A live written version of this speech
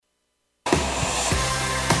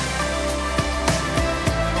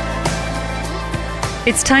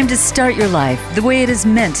It's time to start your life the way it is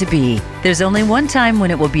meant to be. There's only one time when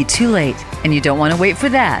it will be too late, and you don't want to wait for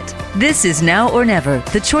that. This is Now or Never.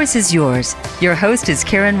 The choice is yours. Your host is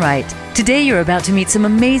Karen Wright. Today you're about to meet some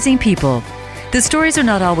amazing people. The stories are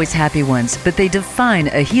not always happy ones, but they define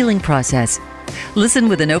a healing process. Listen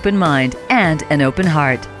with an open mind and an open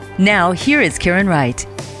heart. Now, here is Karen Wright.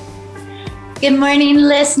 Good morning,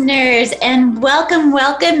 listeners, and welcome.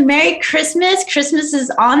 Merry Christmas. Christmas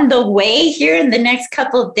is on the way here in the next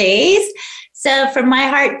couple of days. So from my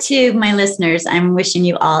heart to my listeners, I'm wishing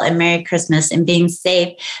you all a Merry Christmas and being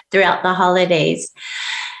safe throughout the holidays.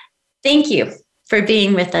 Thank you for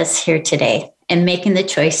being with us here today and making the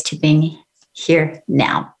choice to be here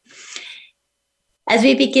now. As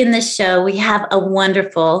we begin the show, we have a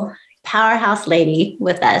wonderful powerhouse lady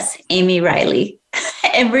with us, Amy Riley.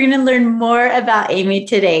 And we're going to learn more about Amy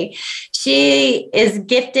today. She is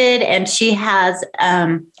gifted and she has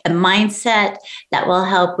a mindset that will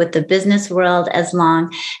help with the business world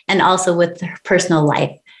and also with her personal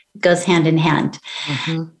life. It goes hand in hand.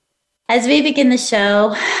 Mm-hmm. As we begin the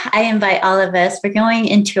show, I invite all of us, we're going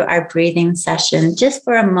into our breathing session just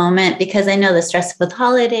for a moment because I know the stress with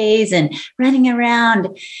holidays and running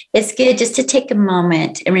around. It's good just to take a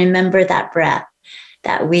moment and remember that breath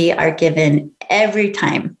that we are given every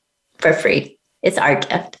time for free. It's our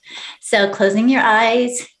gift. So closing your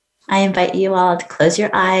eyes, I invite you all to close your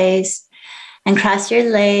eyes and cross your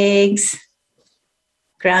legs,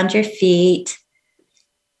 ground your feet,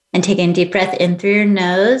 and take a deep breath in through your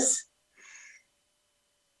nose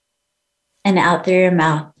and out through your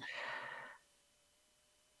mouth.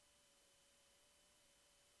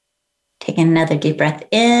 Take another deep breath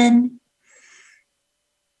in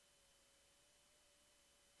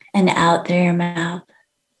and out through your mouth.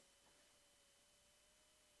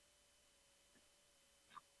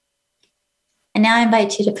 And now I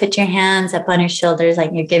invite you to put your hands up on your shoulders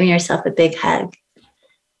like you're giving yourself a big hug.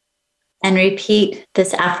 And repeat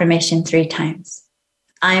this affirmation 3 times.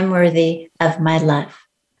 I am worthy of my love.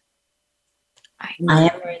 I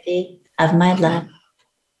am worthy of my love.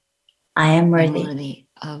 I am worthy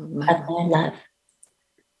of my love.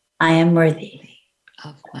 I am worthy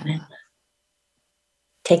of my love.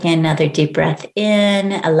 Taking another deep breath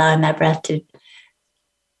in, allowing that breath to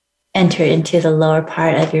enter into the lower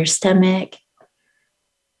part of your stomach.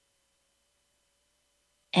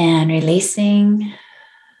 And releasing.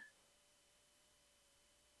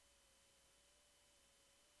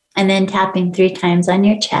 And then tapping 3 times on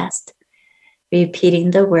your chest,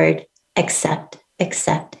 repeating the word accept,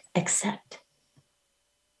 accept, accept.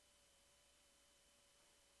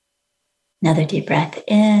 Another deep breath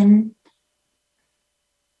in.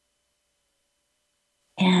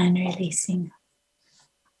 And releasing.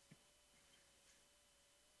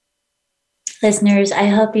 Listeners, I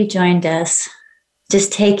hope you joined us.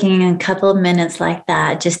 Just taking a couple of minutes like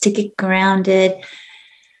that, just to get grounded.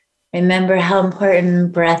 Remember how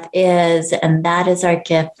important breath is, and that is our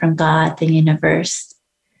gift from God, the universe.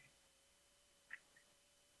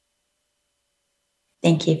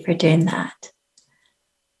 Thank you for doing that.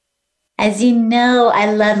 As you know,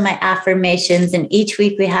 I love my affirmations, and each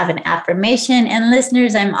week we have an affirmation. And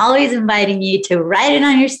listeners, I'm always inviting you to write it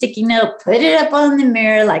on your sticky note, put it up on the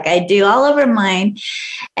mirror like I do all over mine,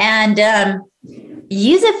 and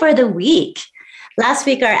use it for the week. Last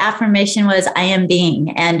week, our affirmation was I am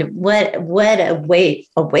being, and what a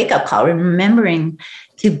wake-up call, remembering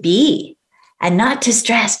to be and not to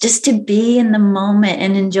stress, just to be in the moment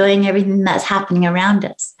and enjoying everything that's happening around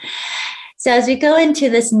us. So as we go into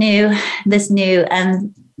this new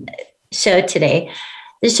show today,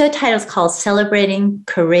 the show title is called Celebrating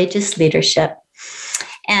Courageous Leadership.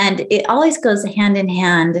 And it always goes hand in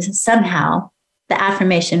hand somehow, the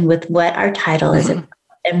affirmation with what our title is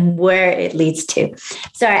and where it leads to.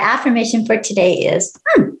 So our affirmation for today is,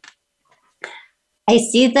 I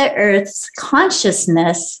see the earth's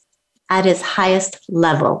consciousness at its highest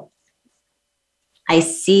level. I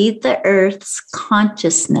see the earth's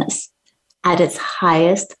consciousness at its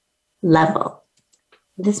highest level.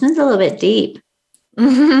 This one's a little bit deep.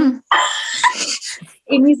 Mm-hmm.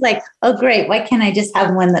 Amy's like, oh, great. Why can't I just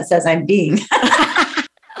have one that says I'm being?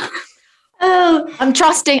 Oh, I'm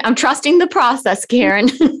trusting the process, Karen.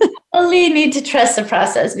 Only you need to trust the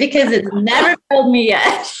process because it's never failed me yet.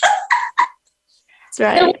 That's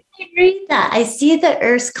right. So when I read that, I see the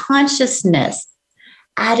earth's consciousness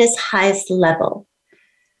at its highest level.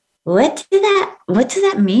 What does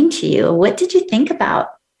that mean to you? What did you think about?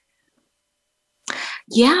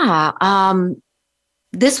 Yeah.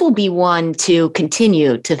 this will be one to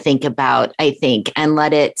continue to think about, I think, and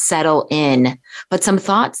let it settle in. But some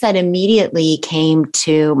thoughts that immediately came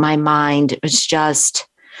to my mind was just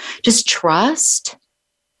trust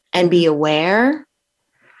and be aware.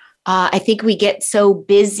 I think we get so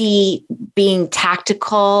busy being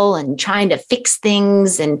tactical and trying to fix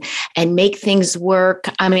things and make things work.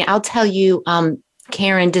 I mean, I'll tell you,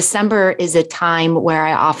 Karen, December is a time where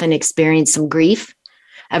I often experience some grief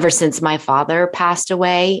ever since my father passed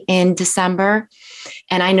away in December.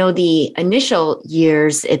 And I know the initial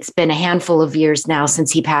years, it's been a handful of years now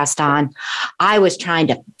since he passed on, I was trying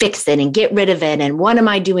to fix it and get rid of it. And what am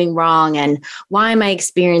I doing wrong? And why am I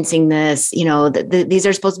experiencing this? You know, these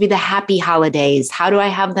are supposed to be the happy holidays. How do I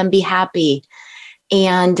have them be happy?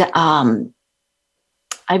 And I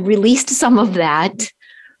released some of that,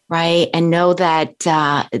 right? And know that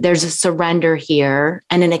there's a surrender here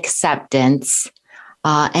and an acceptance.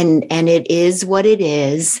 And it is what it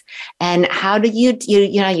is. And how do you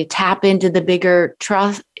tap into the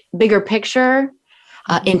bigger picture,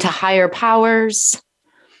 into higher powers,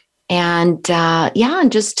 and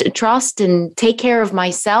just trust and take care of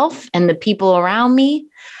myself and the people around me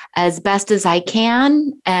as best as I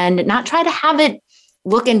can, and not try to have it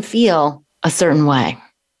look and feel a certain way.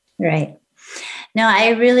 Right. No, I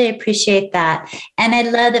really appreciate that. And I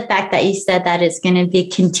love the fact that you said that it's going to be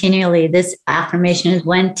continually, this affirmation is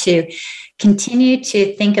one to continue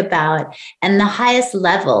to think about. And the highest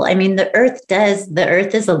level, I mean, the earth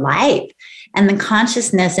is alive. And the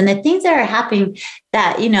consciousness and the things that are happening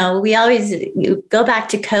that, we always go back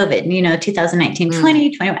to COVID, 2019,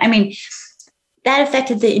 2020. I mean, that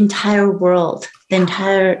affected the entire world, the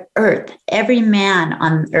entire earth. Every man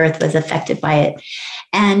on earth was affected by it.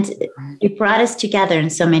 And it brought us together in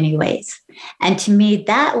so many ways. And to me,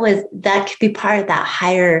 that could be part of the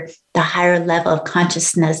higher level of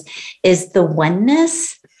consciousness, is the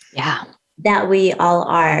oneness that we all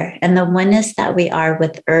are, and the oneness that we are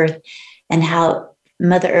with earth, and how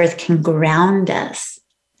Mother Earth can ground us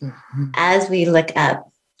as we look up,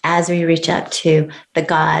 as we reach up to the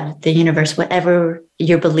God, the universe, whatever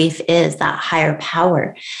your belief is, that higher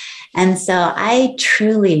power. And so I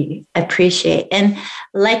truly appreciate, and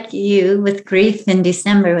like you with grief in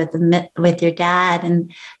December with your dad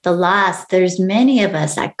and the loss, there's many of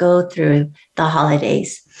us that go through the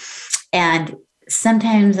holidays. And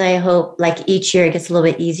sometimes I hope like each year it gets a little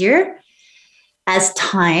bit easier as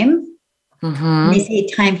time. They say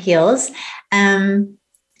time heals. To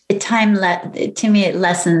me, it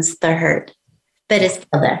lessens the hurt, but it's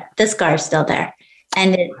still there. The scar's still there,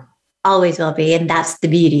 and it always will be. And that's the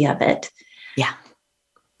beauty of it. Yeah.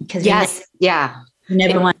 Because you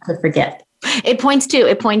never want to forget. It points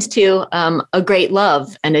to a great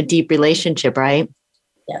love and a deep relationship, right?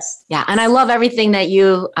 Yes. Yeah. And I love everything that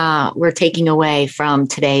you were taking away from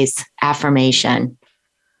today's affirmation.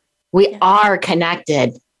 We are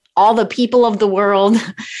connected, all the people of the world,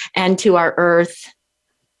 and to our earth.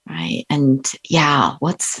 Right. And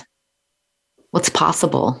what's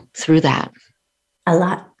possible through that? A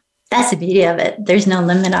lot. That's the beauty of it. There's no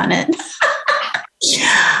limit on it.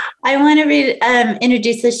 I want to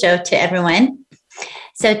introduce the show to everyone.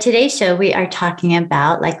 So today's show, we are talking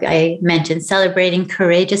about, like I mentioned, celebrating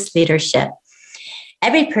courageous leadership.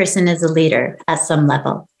 Every person is a leader at some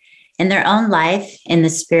level in their own life, in the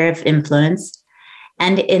sphere of influence,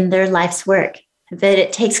 and in their life's work. But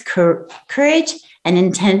it takes courage and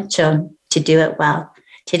intention to do it well.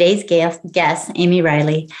 Today's guest, Amy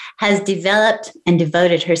Riley, has developed and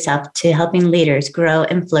devoted herself to helping leaders grow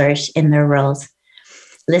and flourish in their roles.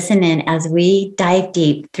 Listen in as we dive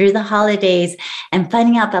deep through the holidays and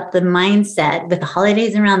finding out about the mindset with the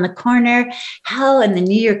holidays around the corner, and the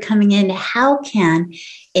new year coming in, how can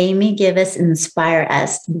Amy give us, inspire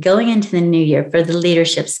us going into the new year for the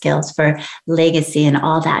leadership skills, for legacy, and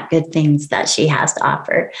all that good things that she has to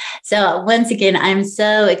offer. So once again, I'm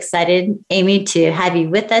so excited, Amy, to have you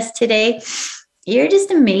with us today. You're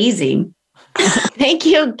just amazing. Thank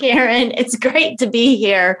you, Karen. It's great to be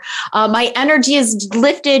here. My energy is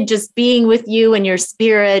lifted just being with you and your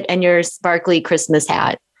spirit and your sparkly Christmas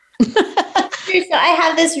hat. So I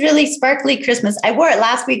have this really sparkly Christmas. I wore it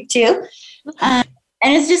last week too. And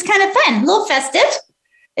it's just kind of fun, a little festive.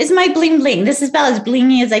 It's my bling bling. This is about as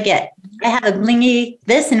blingy as I get. I have a blingy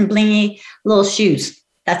this and blingy little shoes.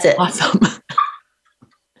 That's it. Awesome.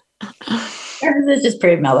 It's just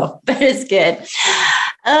pretty mellow, but it's good.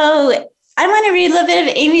 Oh, I want to read a little bit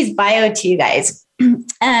of Amy's bio to you guys.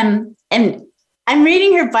 And I'm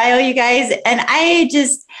reading her bio, you guys, and I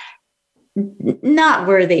just, not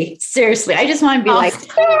worthy. Seriously. I just want to be like,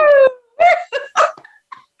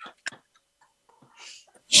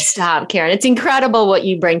 Stop, Karen. It's incredible what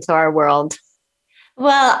you bring to our world.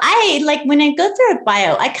 Well, I like when I go through a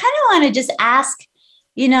bio, I kind of want to just ask,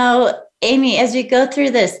 Amy, as we go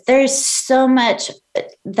through this, there's so much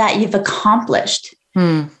that you've accomplished.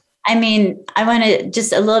 I mean, I want to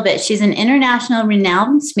just a little bit. She's an international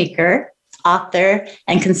renowned speaker, author,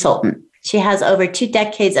 and consultant. She has over 2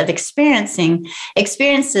 decades of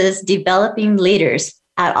experiences developing leaders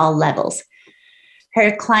at all levels.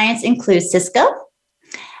 Her clients include Cisco,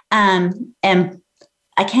 and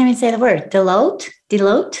I can't even say the word, Deloitte,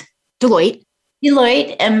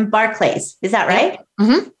 and Barclays. Is that right?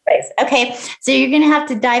 Mm-hmm. Okay. So you're going to have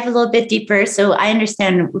to dive a little bit deeper so I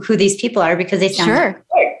understand who these people are because they sound sure.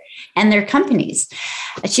 Weird. And their companies.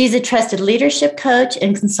 She's a trusted leadership coach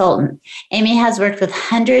and consultant. Amy has worked with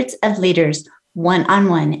hundreds of leaders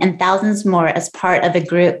one-on-one and thousands more as part of a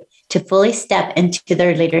group to fully step into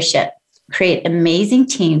their leadership, create amazing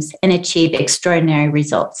teams, and achieve extraordinary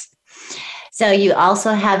results. So you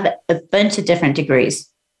also have a bunch of different degrees.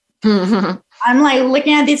 Mm-hmm. I'm like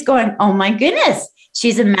looking at these going, oh my goodness.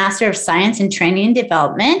 She's a Master of Science in Training and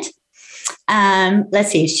Development.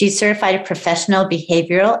 Let's see. She's certified professional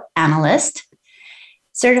behavioral analyst,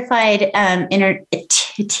 certified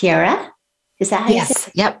Tiara. Is that how you say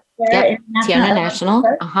it? Yep. Tiara National.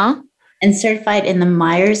 And certified in the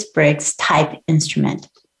Myers-Briggs type instrument.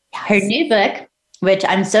 Yes. Her new book, which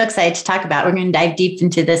I'm so excited to talk about. We're going to dive deep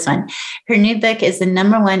into this one. Her new book is the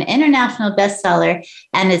 #1 international bestseller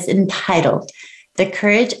and is entitled The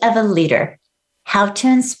Courage of a Leader: How to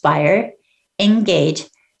Inspire, Engage,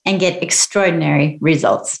 and Get Extraordinary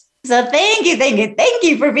Results. So thank you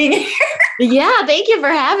for being here. Yeah, thank you for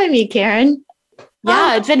having me, Karen.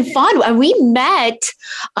 Yeah, it's been fun. And we met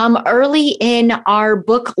early in our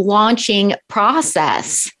book launching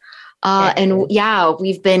process. And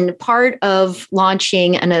we've been part of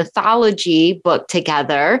launching an anthology book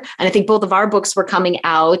together. And I think both of our books were coming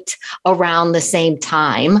out around the same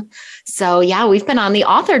time. So yeah, we've been on the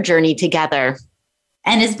author journey together.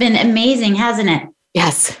 And it's been amazing, hasn't it?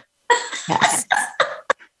 Yes.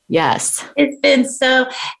 Yes. It's been so,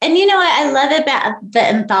 and you know what I love about the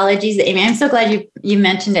anthologies, Amy, I'm so glad you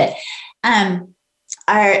mentioned it,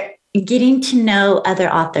 are getting to know other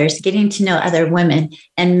authors, getting to know other women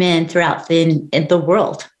and men throughout the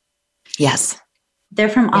world. Yes. They're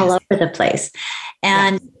from all over the place.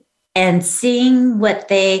 And seeing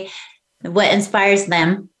what inspires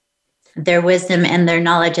them, their wisdom and their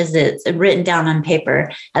knowledge as it's written down on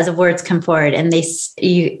paper, as the words come forward, and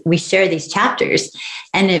we share these chapters,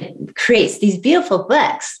 and it creates these beautiful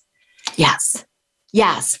books. Yes.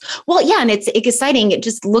 Well, yeah, and it's exciting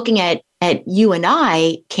just looking at you and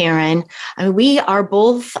I, Karen. I mean, we are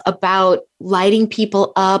both about lighting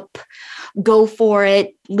people up. Go for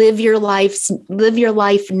it. Live your life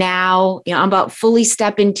now. I'm about fully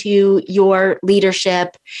step into your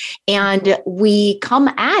leadership, and we come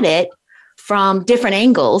at it from different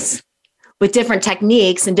angles with different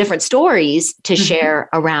techniques and different stories to share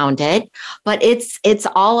around it. But it's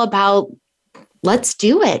all about, let's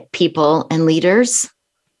do it, people and leaders.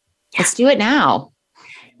 Let's do it now.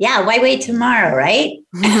 Yeah. Why wait tomorrow? Right.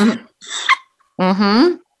 Mm-hmm.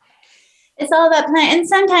 It's all about plan. And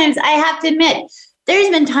sometimes I have to admit, there's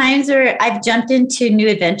been times where I've jumped into new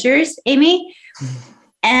adventures, Amy,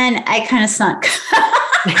 and I kind of sunk.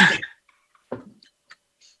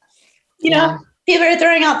 People are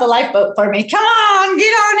throwing out the lifeboat for me. Come on,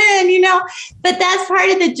 get on in, But that's part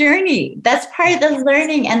of the journey. That's part of the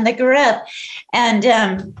learning and the growth. And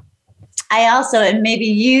I also, and maybe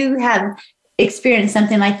you have experienced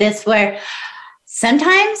something like this where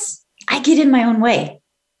sometimes I get in my own way.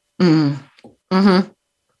 Mm-hmm.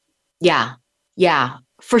 Yeah,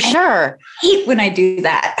 for sure. I hate when I do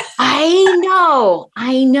that. I know.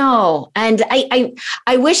 And I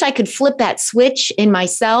wish I could flip that switch in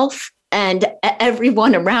myself and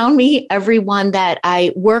everyone around me, everyone that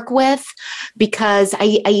I work with, because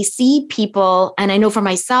I see people, and I know for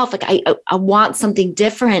myself, like I want something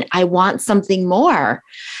different. I want something more.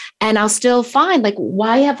 And I'll still find, like,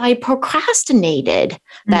 why have I procrastinated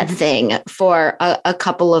that thing for a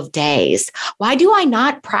couple of days? Why do I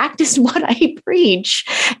not practice what I preach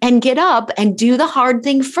and get up and do the hard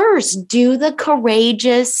thing first? Do the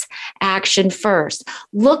courageous action first.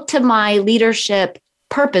 Look to my leadership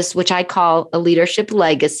purpose, which I call a leadership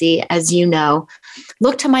legacy, as you know.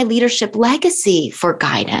 Look to my leadership legacy for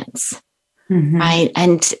guidance, right?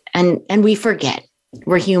 And we forget.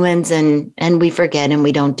 We're humans and we forget, and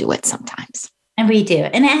we don't do it sometimes. And we do.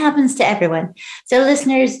 And it happens to everyone. So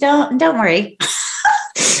listeners, don't worry.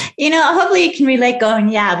 hopefully you can relate going,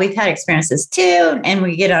 yeah, we've had experiences too, and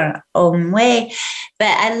we get our own way.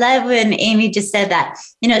 But I love when Amy just said that,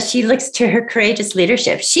 she looks to her courageous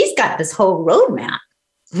leadership. She's got this whole roadmap.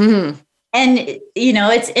 Mm-hmm. And,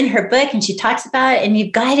 it's in her book and she talks about it, and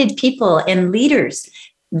you've guided people and leaders,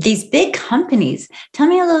 these big companies. Tell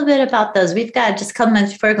me a little bit about those. We've got just a couple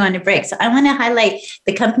months before going to break. So I want to highlight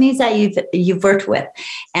the companies that you've worked with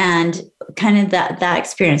and kind of that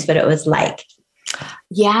experience, what it was like.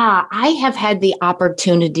 Yeah, I have had the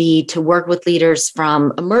opportunity to work with leaders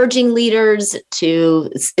from emerging leaders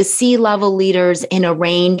to C-level leaders in a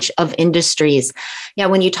range of industries. Yeah,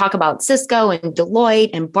 when you talk about Cisco and Deloitte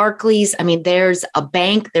and Barclays, I mean, there's a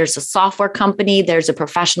bank, there's a software company, there's a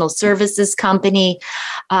professional services company,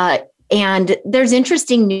 and there's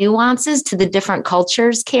interesting nuances to the different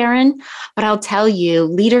cultures, Karen. But I'll tell you,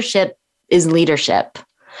 leadership is leadership.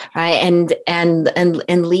 Right.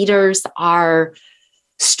 And leaders are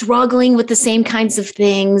struggling with the same kinds of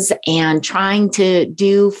things and trying to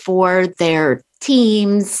do for their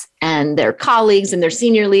teams and their colleagues and their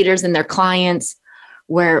senior leaders and their clients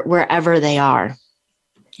wherever they are.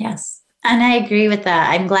 Yes. And I agree with that.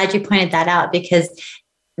 I'm glad you pointed that out, because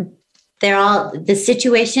they're all the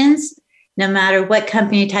situations, no matter what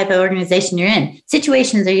company type of organization you're in,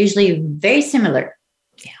 situations are usually very similar.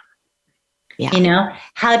 Yeah.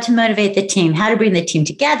 How to motivate the team, how to bring the team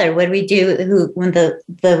together. What do we do when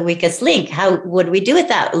the weakest link? What do we do with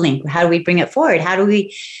that link? How do we bring it forward? How do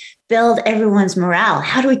we build everyone's morale?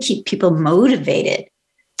 How do we keep people motivated?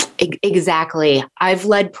 Exactly. I've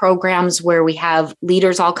led programs where we have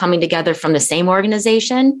leaders all coming together from the same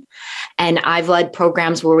organization. And I've led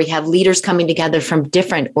programs where we have leaders coming together from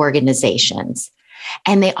different organizations.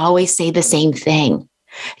 And they always say the same thing.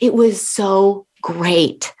 It was so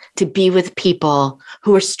great to be with people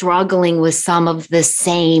who are struggling with some of the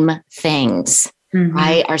same things, mm-hmm.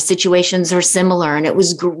 right? Our situations are similar, and it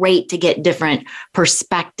was great to get different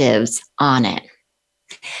perspectives on it.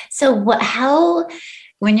 So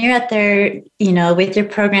when you're out there, with your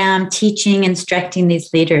program, teaching, instructing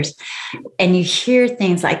these leaders, and you hear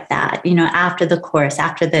things like that, after the course,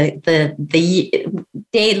 after the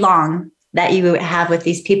day long that you have with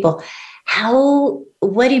these people,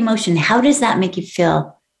 what emotion, how does that make you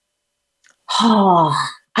feel? Oh,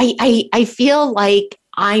 I feel like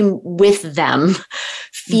I'm with them,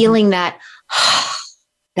 feeling mm-hmm.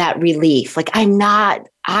 that relief. Like I'm not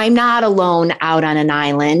alone out on an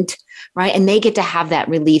island, right? And they get to have that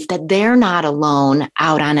relief that they're not alone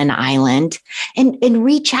out on an island, and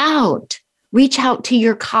reach out to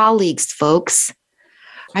your colleagues, folks,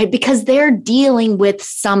 right? Because they're dealing with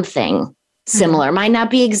something similar. Mm-hmm. Might not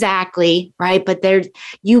be exactly, right? But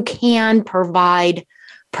you can provide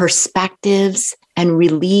perspectives and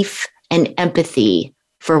relief and empathy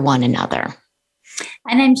for one another.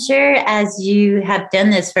 And I'm sure, as you have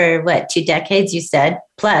done this for 2 decades, you said,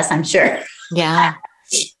 plus, I'm sure. Yeah.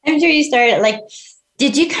 I'm sure you started,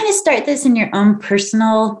 did you kind of start this in your own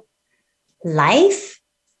personal life?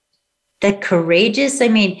 The courageous,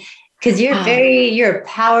 because you're a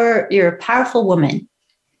powerful woman.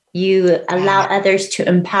 You allow others to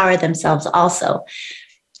empower themselves also.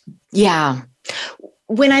 Yeah.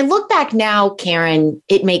 When I look back now, Karen,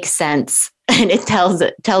 it makes sense, and it tells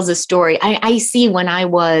a story. I see when I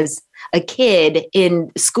was a kid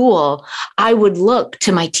in school, I would look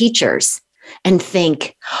to my teachers and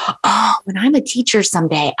think, oh, when I'm a teacher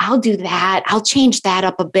someday, I'll do that. I'll change that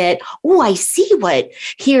up a bit. Oh, I see what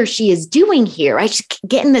he or she is doing here. I should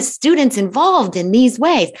get the students involved in these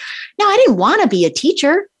ways. Now, I didn't want to be a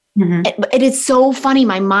teacher. Mm-hmm. It is so funny.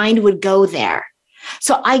 My mind would go there.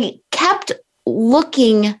 So I kept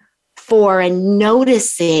looking for and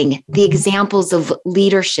noticing the examples of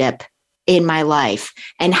leadership in my life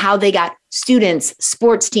and how they got students,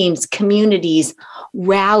 sports teams, communities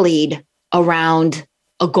rallied around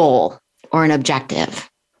a goal or an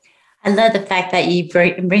objective. I love the fact that you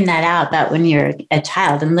bring that out, that when you're a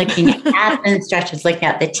child and looking at the instructors, looking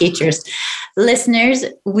at the teachers. Listeners,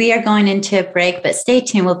 we are going into a break, but stay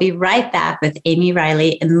tuned. We'll be right back with Amy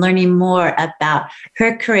Riley and learning more about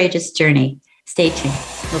her courageous journey. Stay tuned.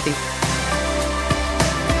 We'll be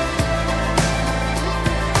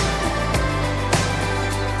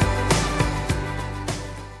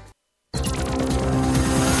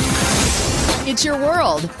It's your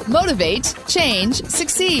world. Motivate, change,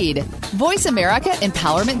 succeed.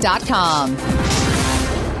 VoiceAmericaEmpowerment.com.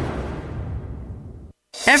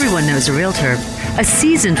 Everyone knows a realtor. A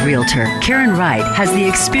seasoned realtor, Karen Wright, has the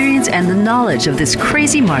experience and the knowledge of this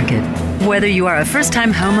crazy market. Whether you are a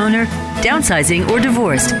first-time homeowner, downsizing, or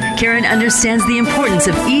divorced, Karen understands the importance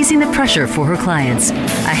of easing the pressure for her clients.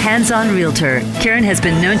 A hands-on realtor, Karen has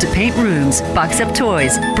been known to paint rooms, box up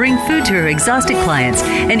toys, bring food to her exhausted clients,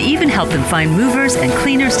 and even help them find movers and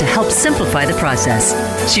cleaners to help simplify the process.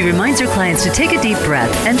 She reminds her clients to take a deep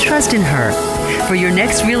breath and trust in her. For your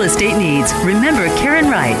next real estate needs, remember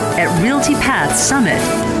Karen Wright at Realty Path Summit.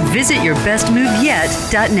 Visit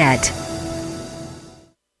yourbestmoveyet.net.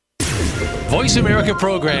 Voice America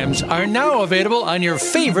programs are now available on your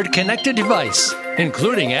favorite connected device,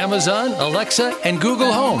 including Amazon, Alexa, and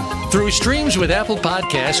Google Home. Through streams with Apple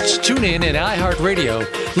Podcasts, TuneIn, and iHeartRadio,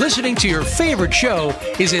 listening to your favorite show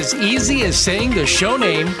is as easy as saying the show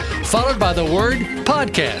name followed by the word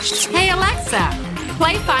podcast. Hey, Alexa,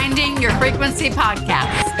 play Finding Your Frequency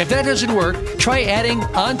podcast. If that doesn't work, try adding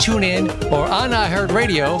on TuneIn or on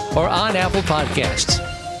iHeartRadio or on Apple Podcasts.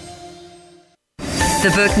 The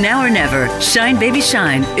book Now or Never, Shine Baby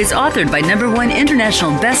Shine, is authored by #1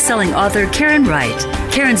 international best-selling author Karen Wright.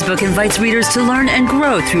 Karen's book invites readers to learn and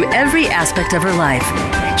grow through every aspect of her life.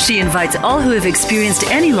 She invites all who have experienced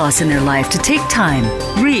any loss in their life to take time,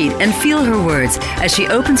 read, and feel her words as she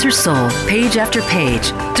opens her soul page after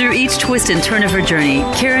page. Through each twist and turn of her journey,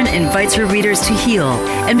 Karen invites her readers to heal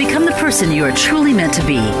and become the person you are truly meant to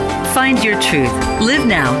be. Find your truth, live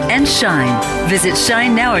now, and shine. Visit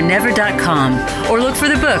shinenowornever.com or look for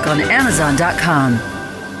the book on Amazon.com.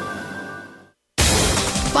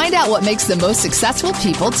 Find out what makes the most successful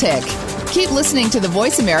people tick. Keep listening to the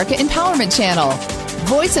Voice America Empowerment Channel.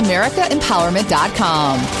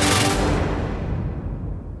 VoiceAmericaEmpowerment.com.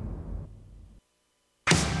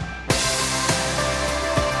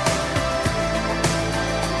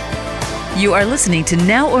 You are listening to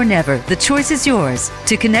Now or Never. The choice is yours.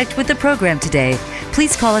 To connect with the program today,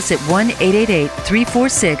 please call us at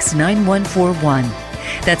 1-888-346-9141.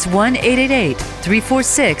 That's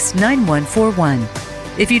 1-888-346-9141.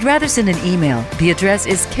 If you'd rather send an email, the address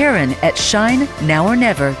is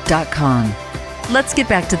Karen@shinenowornever.com. Let's get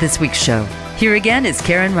back to this week's show. Here again is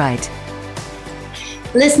Karen Wright.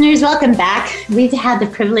 Listeners, welcome back. We've had the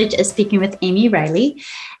privilege of speaking with Amy Riley.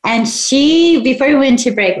 And before we went to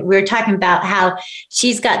break, we were talking about how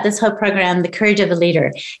she's got this whole program, The Courage of a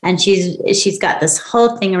Leader, and she's got this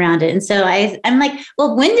whole thing around it. And so I'm like,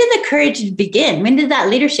 well, when did the courage begin? When did that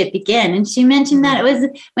leadership begin? And she mentioned that it was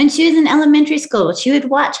when she was in elementary school. She would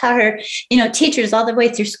watch how her, teachers all the way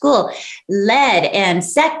through school led and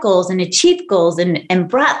set goals and achieved goals and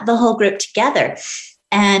brought the whole group together.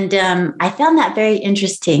 And I found that very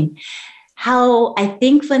interesting. How I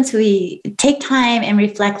think once we take time and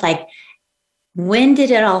reflect, like, when did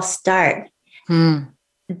it all start?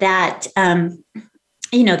 That,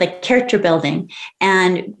 the character building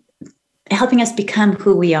and helping us become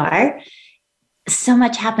who we are. So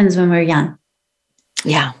much happens when we're young.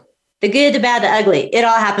 Yeah. The good, the bad, the ugly. It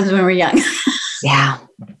all happens when we're young. Yeah.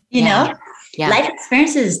 Yeah. Life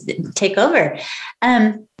experiences take over.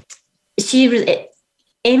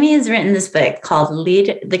 Amy has written this book called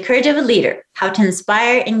The Courage of a Leader, How to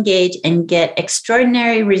Inspire, Engage, and Get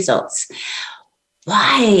Extraordinary Results.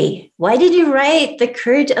 Why? Why did you write The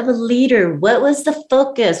Courage of a Leader? What was the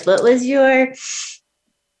focus? What was your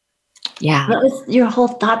whole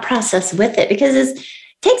thought process with it? Because it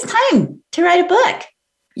takes time to write a book.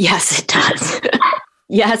 Yes, it does.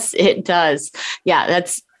 Yes, it does. Yeah,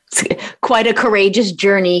 that's quite a courageous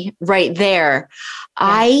journey right there. Yeah.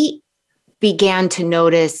 I began to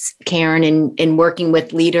notice, Karen, in working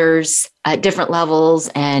with leaders at different levels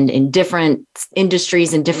and in different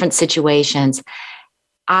industries and different situations,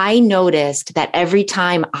 I noticed that every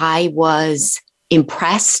time I was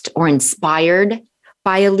impressed or inspired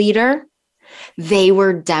by a leader, they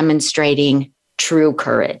were demonstrating true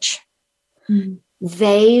courage. Mm-hmm.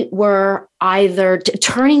 They were either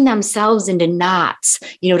turning themselves into knots,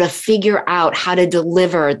 to figure out how to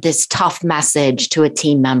deliver this tough message to a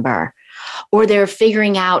team member, or they're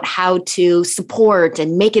figuring out how to support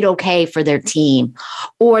and make it okay for their team,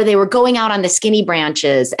 or they were going out on the skinny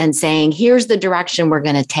branches and saying, here's the direction we're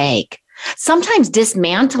going to take. Sometimes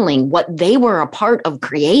dismantling what they were a part of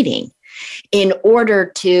creating in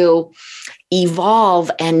order to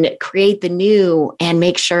evolve and create the new and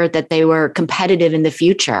make sure that they were competitive in the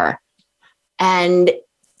future. And it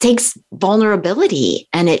takes vulnerability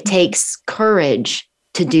and it takes courage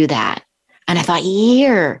to do that. And I thought,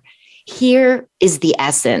 here is the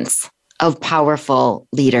essence of powerful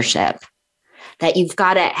leadership, that you've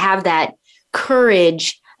got to have that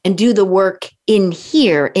courage and do the work in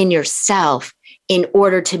here, in yourself, in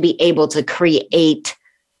order to be able to create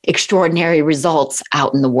extraordinary results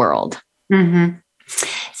out in the world. Mm-hmm.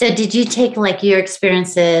 So did you take like your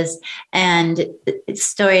experiences and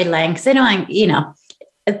storyline? Because I know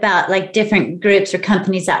about like different groups or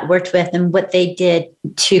companies that worked with and what they did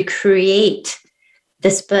to create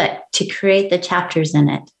this book, to create the chapters in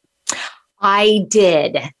it. I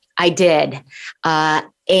did.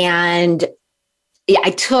 And yeah, I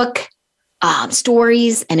took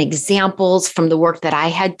stories and examples from the work that I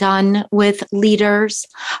had done with leaders.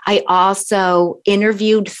 I also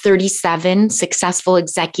interviewed 37 successful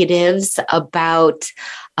executives about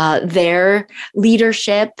their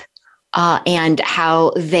leadership and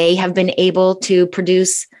how they have been able to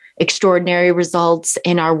produce extraordinary results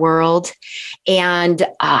in our world. And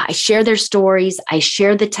I share their stories, I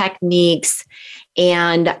share the techniques.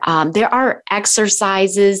 And there are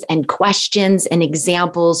exercises and questions and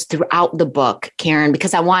examples throughout the book, Karen,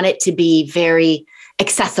 because I want it to be very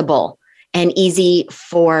accessible and easy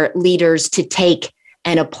for leaders to take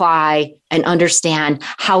and apply and understand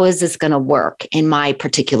how is this going to work in my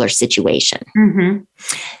particular situation. Mm-hmm.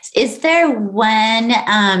 Is there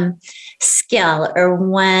one skill or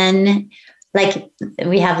one, like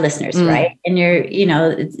we have listeners, right? And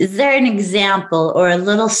is there an example or a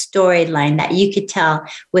little storyline that you could tell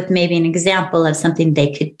with maybe an example of something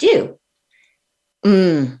they could do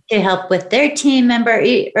to help with their team member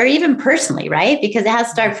or even personally, right? Because it has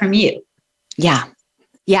to start from you. Yeah.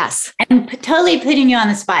 Yes. I'm totally putting you on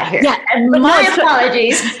the spot here. Yeah. And my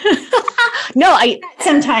apologies.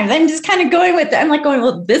 Sometimes I'm just kind of going with it. I'm like going,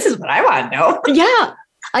 well, this is what I want to know. Yeah.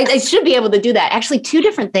 I should be able to do that. Actually, two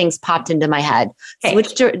different things popped into my head. Okay.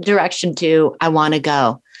 Which direction do I want to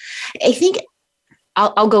go? I think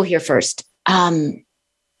I'll go here first. Our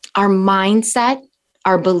mindset,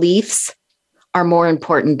 our beliefs are more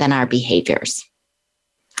important than our behaviors.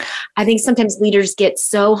 I think sometimes leaders get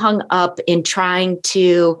so hung up in trying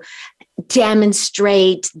to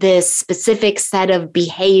demonstrate this specific set of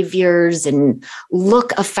behaviors and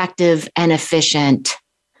look effective and efficient.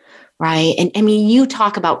 Right. And I mean, you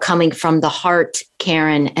talk about coming from the heart,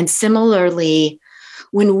 Karen. And similarly,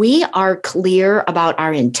 when we are clear about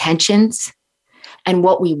our intentions and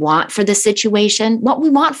what we want for the situation, what we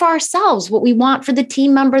want for ourselves, what we want for the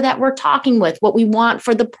team member that we're talking with, what we want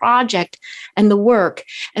for the project and the work.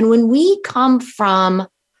 And when we come from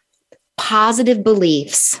positive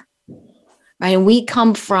beliefs, right, and we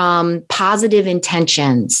come from positive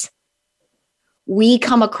intentions, we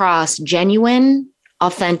come across genuine,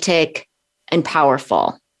 authentic, and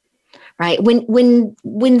powerful, right?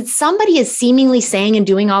 When somebody is seemingly saying and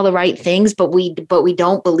doing all the right things, but we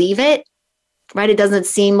don't believe it, right? It doesn't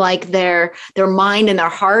seem like their mind and their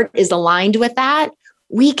heart is aligned with that.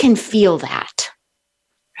 We can feel that,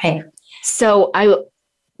 right? So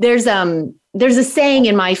there's a saying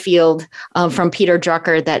in my field from Peter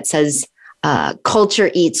Drucker that says, "Culture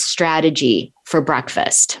eats strategy for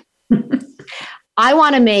breakfast." I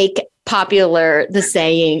want to make popular the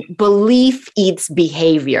saying, belief eats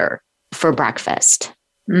behavior for breakfast.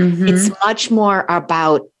 Mm-hmm. It's much more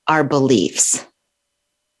about our beliefs,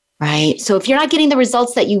 right? So if you're not getting the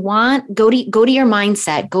results that you want, go to your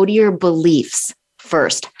mindset, go to your beliefs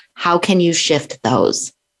first. How can you shift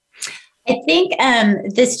those? I think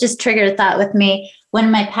this just triggered a thought with me. One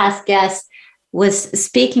of my past guests was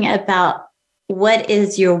speaking about what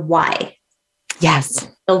is your why? Yes.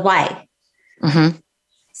 The why. Mm-hmm.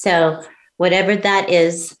 So whatever that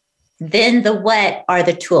is, then the what are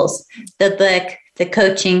the tools, the book, the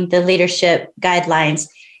coaching, the leadership guidelines,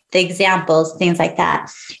 the examples, things like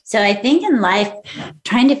that. So I think in life,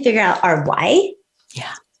 trying to figure out our why,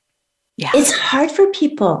 it's hard for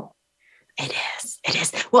people. It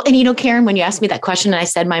is. Well, and Karen, when you asked me that question, and I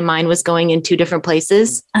said my mind was going in two different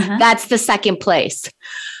places, that's the second place.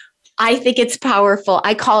 I think it's powerful.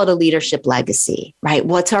 I call it a leadership legacy, right?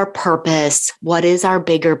 What's our purpose? What is our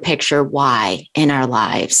bigger picture why in our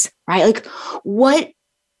lives, right? Like what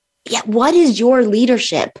is your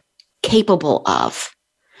leadership capable of?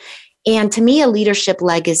 And to me, a leadership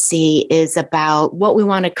legacy is about what we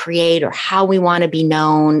want to create or how we want to be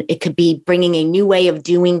known. It could be bringing a new way of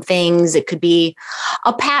doing things. It could be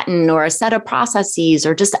a patent or a set of processes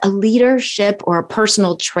or just a leadership or a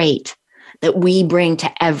personal trait that we bring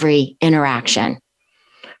to every interaction,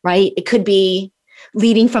 right? It could be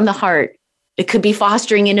leading from the heart. It could be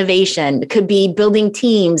fostering innovation. It could be building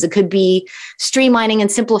teams. It could be streamlining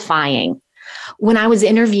and simplifying. When I was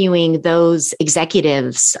interviewing those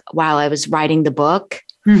executives while I was writing the book,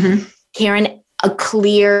 Karen, a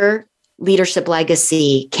clear leadership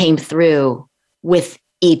legacy came through with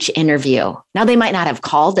each interview. Now, they might not have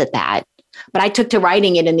called it that, But I took to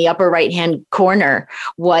writing it in the upper right-hand corner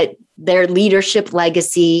what their leadership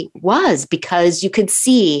legacy was, because you could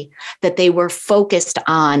see that they were focused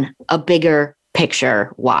on a bigger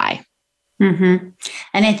picture why. Mm-hmm.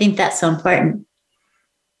 And I think that's so important.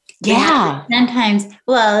 Yeah. Sometimes,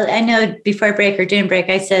 well, I know before break or during break,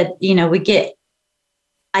 I said,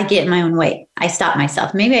 I get in my own way. I stop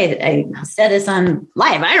myself. Maybe I said this on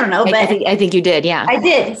live. I don't know, but I think you did. Yeah, I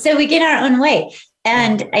did. So we get our own way.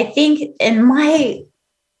 And I think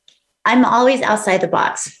I'm always outside the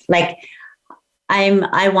box. Like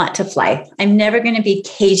I want to fly. I'm never going to be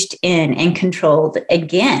caged in and controlled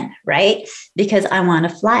again. Right. Because I want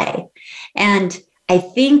to fly. And I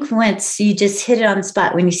think once you just hit it on the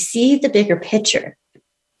spot, when you see the bigger picture.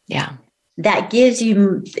 Yeah. That gives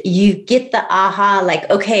you get the aha, like,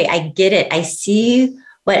 okay, I get it. I see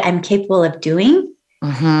what I'm capable of doing.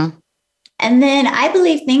 Mm-hmm. And then I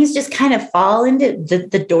believe things just kind of fall into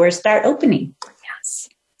the doors start opening.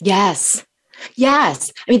 Yes. I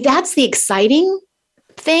mean, that's the exciting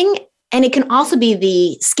thing. And it can also be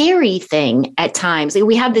the scary thing at times.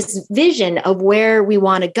 We have this vision of where we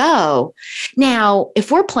want to go. Now, if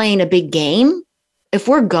we're playing a big game, if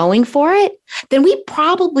we're going for it, then we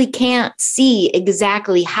probably can't see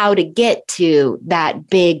exactly how to get to that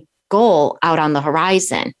big goal out on the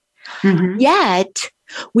horizon. Mm-hmm. Yet,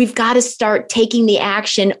 we've got to start taking the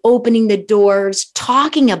action, opening the doors,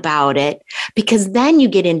 talking about it, because then you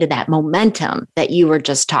get into that momentum that you were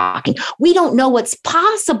just talking. We don't know what's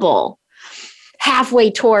possible halfway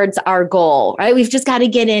towards our goal, right? We've just got to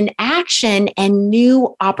get in action, and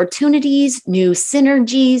new opportunities, new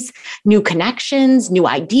synergies, new connections, new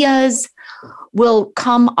ideas will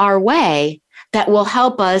come our way that will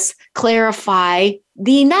help us clarify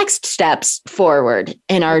the next steps forward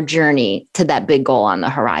in our journey to that big goal on the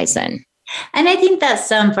horizon. And I think that's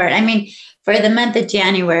so important. I mean, for the month of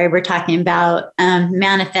January, we're talking about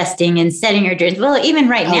manifesting and setting our dreams. Well, even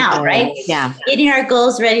right now, right? Yeah. Getting our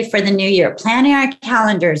goals ready for the new year, planning our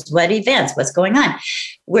calendars, what events, what's going on.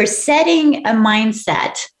 We're setting a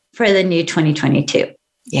mindset for the new 2022.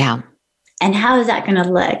 Yeah. And how is that going to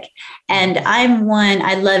look? And I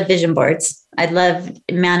love vision boards. I love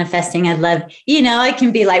manifesting. I love, I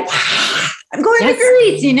can be like, wow, I'm going to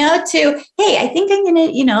Greece, to, hey, I think I'm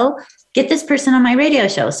going to, get this person on my radio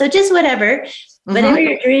show. So just whatever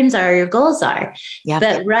your dreams are, your goals are,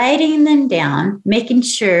 but writing them down, making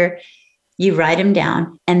sure you write them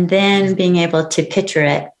down, and then being able to picture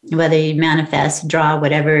it, whether you manifest, draw,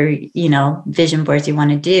 whatever, vision boards you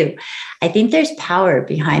want to do. I think there's power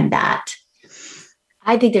behind that.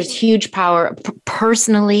 I think there's huge power.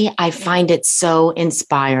 Personally, I find it so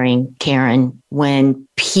inspiring, Karen, when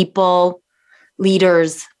people,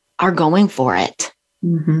 leaders are going for it.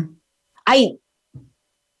 Mm-hmm.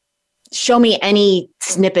 Show me any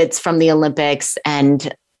snippets from the Olympics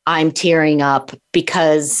and I'm tearing up,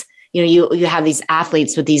 because you have these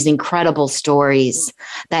athletes with these incredible stories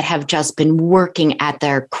that have just been working at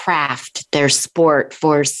their craft, their sport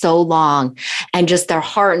for so long, and just their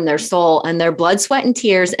heart and their soul and their blood, sweat, and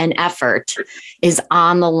tears and effort is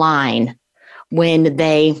on the line when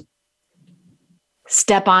they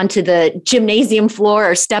step onto the gymnasium floor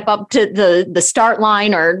or step up to the start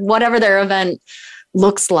line or whatever their event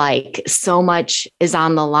looks like. So much is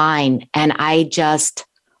on the line. And I just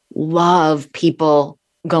love people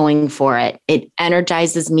going for it. It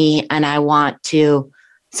energizes me, and I want to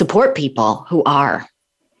support people who are.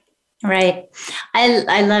 Right.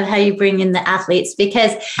 I love how you bring in the athletes,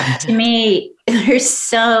 because to me,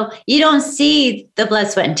 you don't see the blood,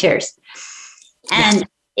 sweat, and tears. And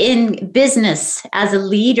in business, as a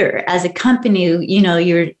leader, as a company,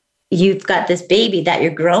 you've got this baby that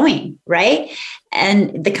you're growing, right?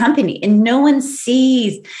 And the company, and no one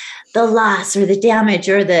sees the loss or the damage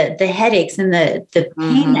or the headaches and the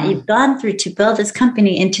pain that you've gone through to build this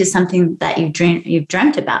company into something that you've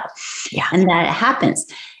dreamt about. Yeah. And that it happens.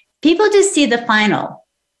 People just see the final,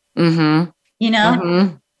 they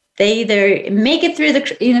either make it through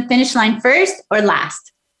the finish line first or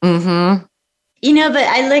last, but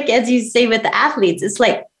I look, as you say, with the athletes, it's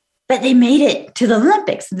like, but they made it to the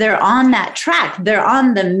Olympics. They're on that track. They're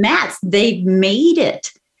on the mats. They made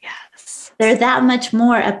it. Yes. They're that much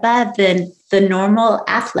more above than the normal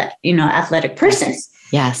athletic person.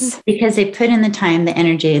 Yes. Because they put in the time, the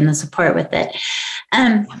energy, and the support with it.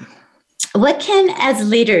 What can, as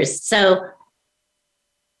leaders, so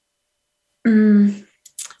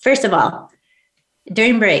first of all,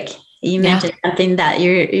 during break, you mentioned something that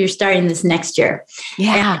you're starting this next year.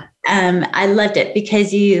 Yeah. And, I loved it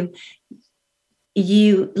because you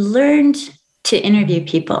learned to interview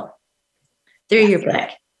people through your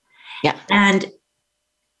book. Yeah. And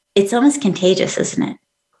it's almost contagious, isn't it?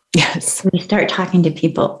 Yes. When you start talking to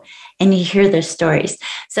people and you hear their stories.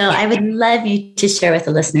 So I would love you to share with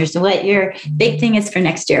the listeners what your big thing is for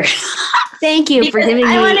next year. Thank you for giving me.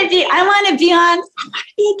 I want to be a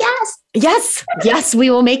guest. Yes, we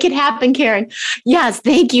will make it happen, Karen. Yes,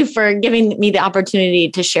 thank you for giving me the opportunity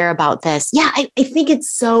to share about this. Yeah, I think it's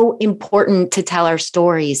so important to tell our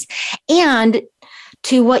stories. And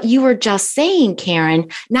to what you were just saying, Karen,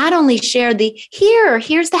 not only share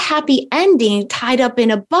here's the happy ending tied up in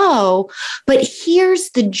a bow, but here's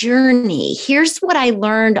the journey. Here's what I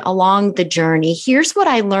learned along the journey. Here's what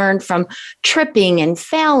I learned from tripping and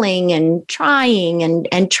failing and trying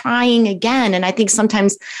and trying again. And I think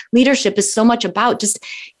sometimes leadership is so much about just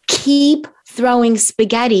keep throwing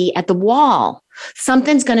spaghetti at the wall.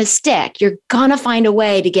 Something's going to stick. You're going to find a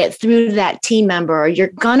way to get through to that team member, or you're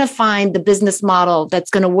going to find the business model that's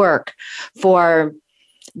going to work for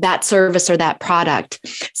that service or that product.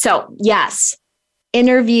 So yes,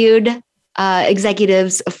 interviewed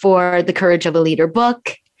executives for the Courage of a Leader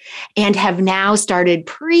book and have now started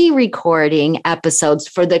pre-recording episodes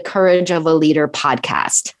for the Courage of a Leader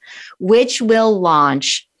podcast, which will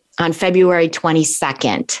launch on February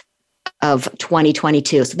 22nd. Of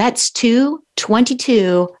 2022. So that's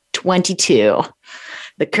 2/22/22.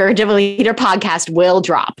 The Courage of a Leader podcast will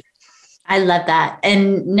drop. I love that.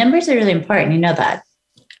 And numbers are really important. You know that.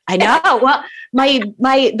 I know. Well,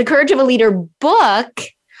 the Courage of a Leader book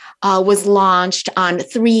was launched on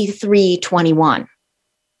 3/3/21.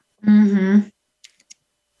 Mm-hmm.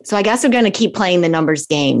 So I guess we're going to keep playing the numbers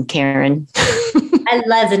game, Karen. I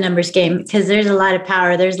love the numbers game because there's a lot of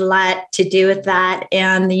power. There's a lot to do with that.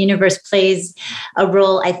 And the universe plays a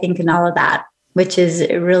role, I think, in all of that, which is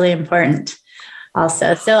really important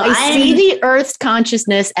also. So I see the Earth's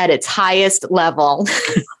consciousness at its highest level.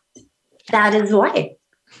 That is why.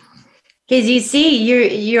 Because you see,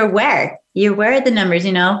 you're aware. You're aware of the numbers,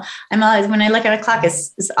 you know. I'm always, when I look at a clock,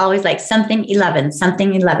 it's always like something 11,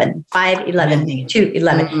 5, 11, 2,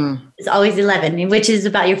 11. Mm-hmm. It's always 11, which is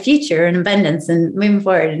about your future and abundance and moving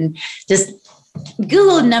forward. And just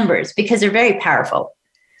Google numbers because they're very powerful.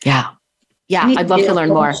 Yeah. I'd love to learn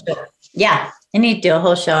more. Yeah. I need to do a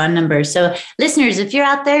whole show on numbers. So listeners, if you're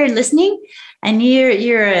out there listening and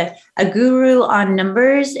you're a guru on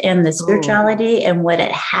numbers and the spirituality and what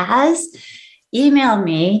it has, email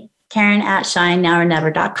me,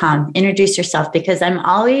 Karen@shinenowornever.com. Introduce yourself because I'm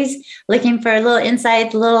always looking for a little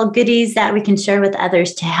insight, little goodies that we can share with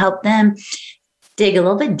others to help them dig a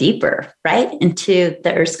little bit deeper, right, into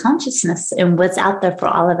the Earth's consciousness and what's out there for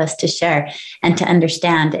all of us to share and to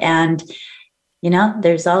understand. And, you know,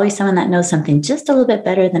 there's always someone that knows something just a little bit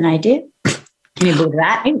better than I do. Can you believe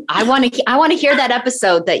that? I want to hear that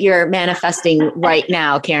episode that you're manifesting right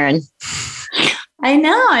now, Karen. I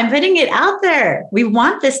know. I'm putting it out there. We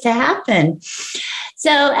want this to happen.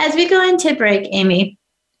 So as we go into break, Amy,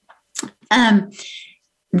 the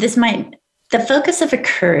focus of a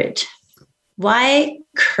courage. Why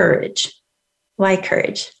courage? Why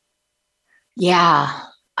courage? Yeah.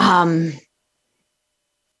 That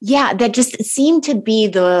just seemed to be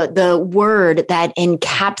the word that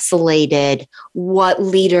encapsulated what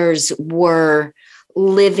leaders were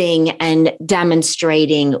living and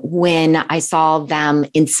demonstrating when I saw them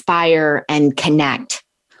inspire and connect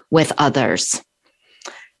with others.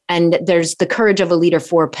 And there's the Courage of a Leader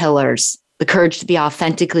 4 pillars: the courage to be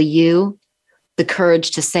authentically you, the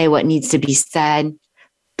courage to say what needs to be said,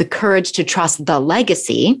 the courage to trust the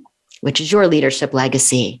legacy, which is your leadership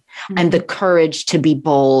legacy, and the courage to be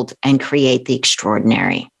bold and create the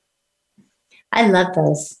extraordinary. I love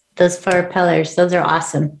those 4 pillars. Those are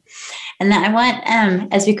awesome. And then I want,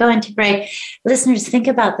 as we go into break, listeners, think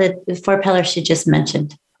about the 4 pillars you just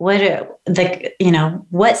mentioned. What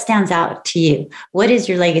stands out to you? What is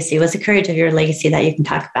your legacy? What's the courage of your legacy that you can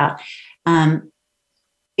talk about?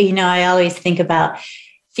 I always think about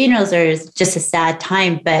funerals are just a sad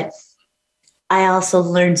time, but I also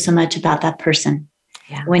learned so much about that person.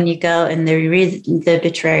 Yeah. When you go and you read the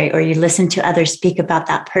obituary or you listen to others speak about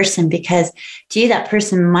that person, because to you, that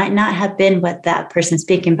person might not have been what that person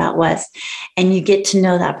speaking about was. And you get to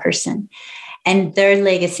know that person and their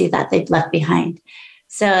legacy that they've left behind.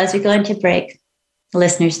 So as we go into break,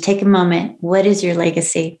 listeners, take a moment. What is your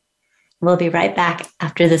legacy? We'll be right back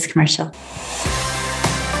after this commercial.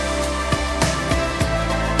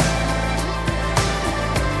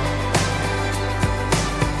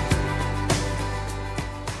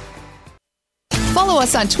 Follow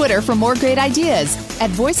us on Twitter for more great ideas at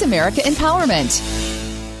Voice America Empowerment.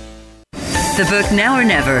 The book Now or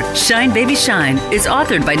Never, Shine Baby Shine, is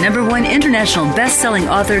authored by #1 international best-selling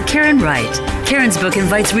author Karen Wright. Karen's book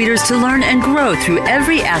invites readers to learn and grow through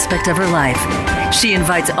every aspect of her life. She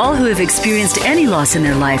invites all who have experienced any loss in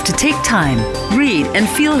their life to take time, read, and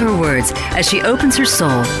feel her words as she opens her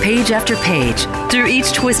soul page after page. Through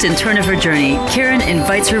each twist and turn of her journey, Karen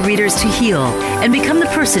invites her readers to heal and become the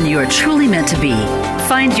person you are truly meant to be.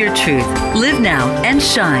 Find your truth, live now, and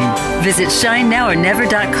shine. Visit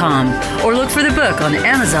shinenowornever.com or look for the book on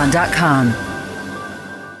Amazon.com.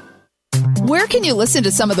 Where can you listen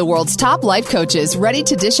to some of the world's top life coaches ready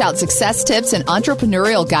to dish out success tips and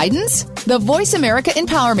entrepreneurial guidance? The Voice America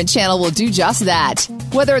Empowerment Channel will do just that.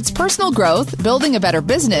 Whether it's personal growth, building a better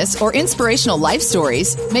business, or inspirational life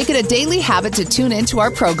stories, make it a daily habit to tune into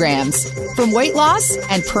our programs. From weight loss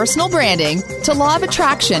and personal branding to law of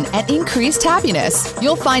attraction and increased happiness,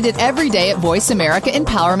 you'll find it every day at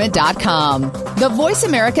voiceamericaempowerment.com. The Voice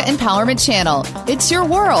America Empowerment Channel. It's your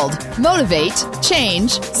world. Motivate,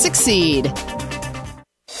 change, succeed.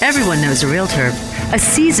 Everyone knows a realtor. A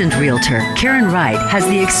seasoned realtor, Karen Wright, has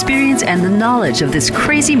the experience and the knowledge of this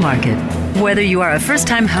crazy market. Whether you are a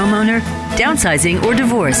first-time homeowner, downsizing, or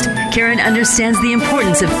divorced, Karen understands the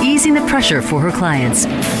importance of easing the pressure for her clients.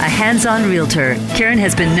 A hands-on realtor, Karen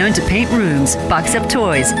has been known to paint rooms, box up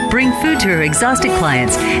toys, bring food to her exhausted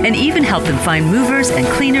clients, and even help them find movers and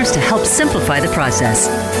cleaners to help simplify the process.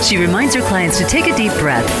 She reminds her clients to take a deep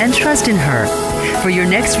breath and trust in her. For your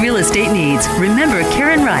next real estate needs, remember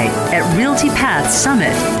Karen Wright at Realty Path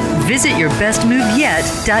Summit. Visit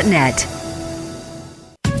yourbestmoveyet.net.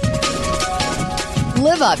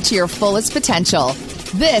 Live up to your fullest potential.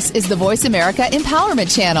 This is the Voice America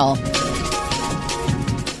Empowerment Channel.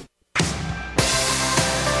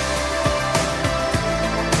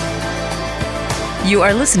 You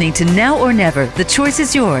are listening to Now or Never. The choice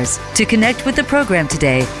is yours. To connect with the program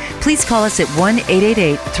today, please call us at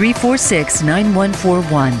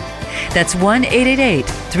 1-888-346-9141. That's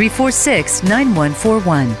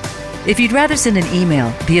 1-888-346-9141. If you'd rather send an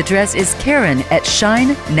email, the address is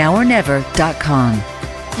Karen@shinenowornever.com.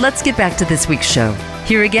 Let's get back to this week's show.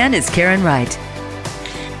 Here again is Karen Wright.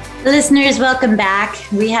 Listeners, welcome back.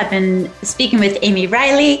 We have been speaking with Amy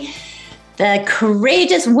Riley, the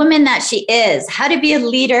courageous woman that she is, how to be a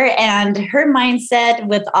leader and her mindset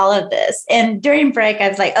with all of this. And during break, I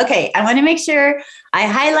was like, okay, I want to make sure I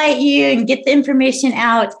highlight you and get the information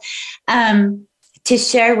out to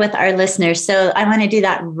share with our listeners. So I want to do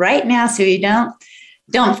that right now so you so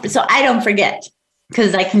I don't forget,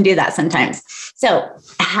 because I can do that sometimes. So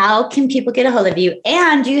how can people get a hold of you?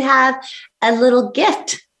 And you have a little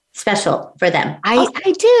gift special for them. I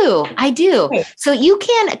do. Great. So you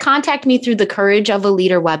can contact me through the Courage of a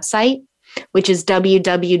Leader website, which is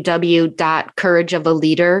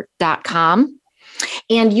www.courageofaleader.com.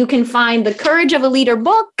 And you can find the Courage of a Leader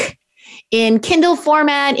book in Kindle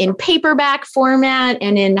format, in paperback format,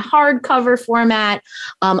 and in hardcover format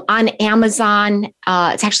on Amazon.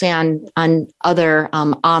 It's actually on other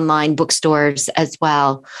online bookstores as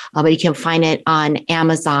well, but you can find it on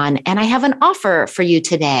Amazon. And I have an offer for you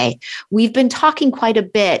today. We've been talking quite a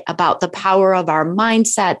bit about the power of our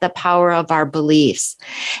mindset, the power of our beliefs.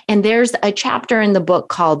 And there's a chapter in the book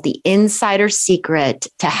called The Insider Secret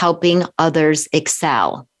to Helping Others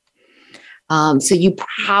Excel. So you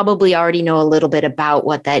probably already know a little bit about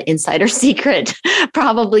what that insider secret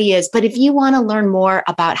probably is. But if you want to learn more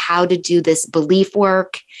about how to do this belief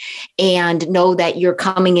work and know that you're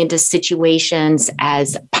coming into situations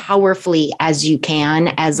as powerfully as you can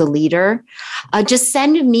as a leader, just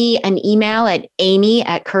send me an email at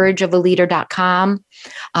amy@courageofaleader.com.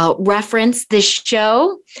 Reference this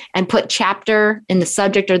show and put chapter in the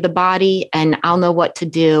subject or the body, and I'll know what to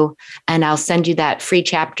do. And I'll send you that free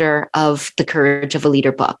chapter of the Courage of a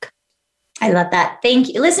Leader book. I love that. Thank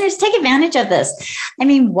you. Listeners, take advantage of this. I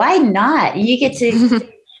mean, why not? You get to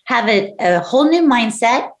have a whole new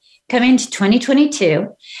mindset coming to 2022,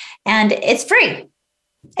 and it's free.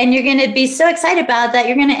 And you're going to be so excited about that,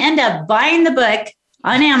 you're going to end up buying the book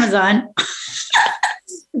on Amazon.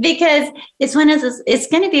 Because it's one of those, it's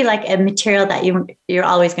going to be like a material that you're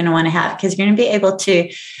always going to want to have, because you're going to be able to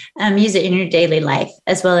use it in your daily life,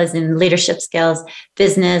 as well as in leadership skills,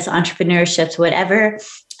 business, entrepreneurships, whatever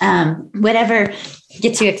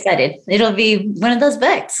gets you excited. It'll be one of those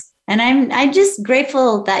books. And I'm just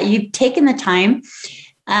grateful that you've taken the time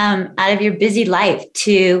out of your busy life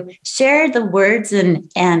to share the words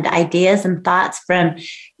and ideas and thoughts from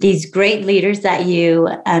these great leaders that you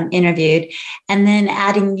interviewed, and then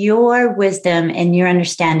adding your wisdom and your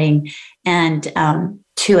understanding and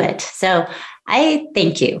to it. So I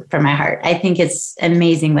thank you from my heart. I think it's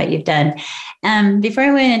amazing what you've done. Before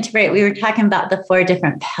we went into break, we were talking about the 4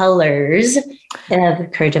 different pillars of the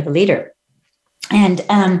Courage of a Leader. And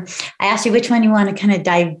I asked you which one you want to kind of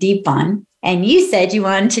dive deep on. And you said you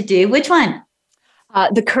wanted to do which one?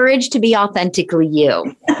 The courage to be authentically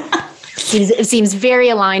you. It seems very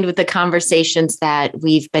aligned with the conversations that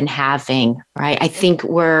we've been having, right? I think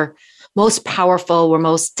we're most powerful, we're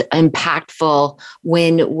most impactful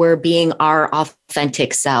when we're being our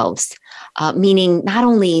authentic selves, meaning not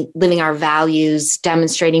only living our values,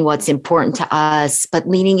 demonstrating what's important to us, but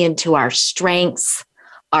leaning into our strengths,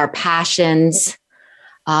 our passions.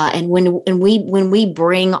 And when we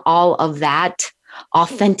bring all of that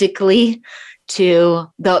authentically to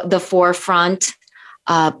the forefront,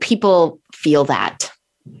 people feel that,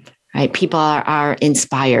 right? People are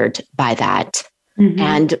inspired by that. Mm-hmm.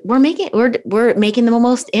 And we're making the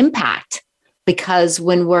most impact, because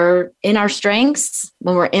when we're in our strengths,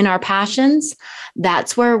 when we're in our passions,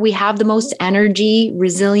 that's where we have the most energy,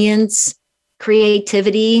 resilience,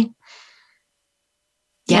 creativity.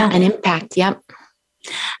 Yeah. And impact. Yep.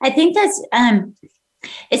 I think that's,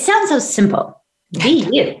 it sounds so simple. Be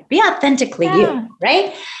you, be authentically you,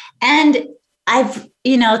 right? And I've,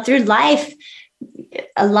 through life,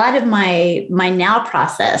 a lot of my now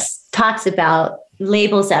process talks about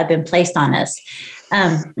labels that have been placed on us,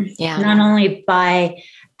 not only by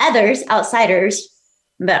others, outsiders,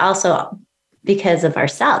 but also because of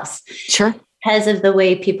ourselves. Sure. Because of the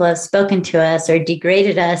way people have spoken to us or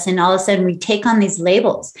degraded us. And all of a sudden we take on these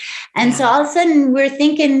labels. And so all of a sudden we're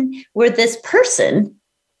thinking we're this person.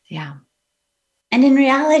 Yeah. And in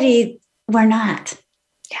reality, we're not.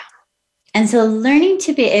 Yeah. And so learning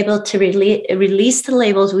to be able to release the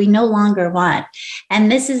labels we no longer want.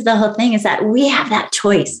 And this is the whole thing, is that we have that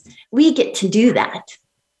choice. We get to do that.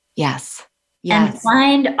 Yes. And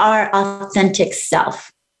find our authentic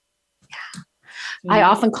self. I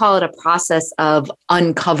often call it a process of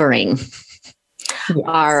uncovering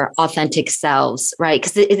our authentic selves, right?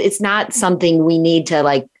 Because it's not something we need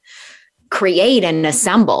to create and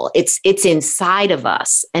assemble. It's inside of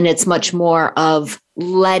us. And it's much more of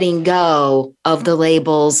letting go of the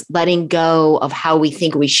labels, letting go of how we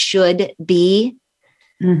think we should be.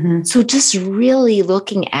 Mm-hmm. So just really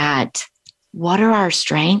looking at what are our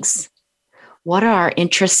strengths? What are our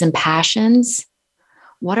interests and passions?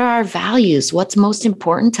 What are our values? What's most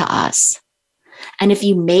important to us? And if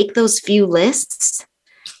you make those few lists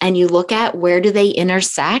and you look at where do they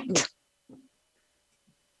intersect,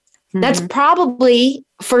 that's probably,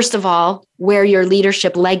 first of all, where your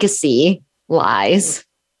leadership legacy lies,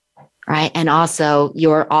 right? And also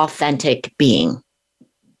your authentic being.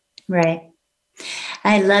 Right.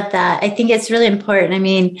 I love that. I think it's really important. I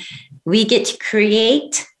mean, we get to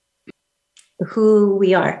create who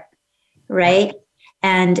we are, right?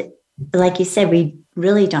 And like you said, we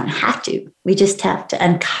really don't have to. We just have to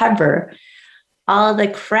uncover all the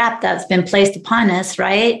crap that's been placed upon us,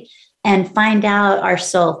 right? And find out our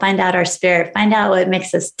soul, find out our spirit, find out what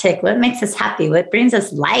makes us tick, what makes us happy, what brings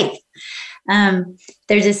us life.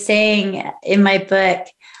 There's a saying in my book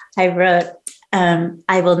I wrote,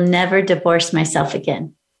 I will never divorce myself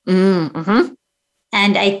again. Mm-hmm.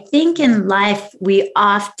 And I think in life, we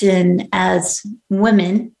often, as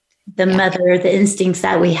women, the mother, the instincts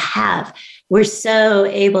that we have, we're so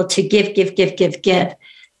able to give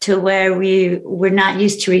to where we're not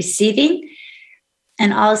used to receiving.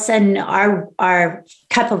 And all of a sudden our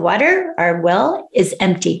cup of water, our well, is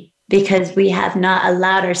empty because we have not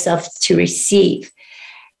allowed ourselves to receive.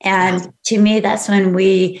 And to me, that's when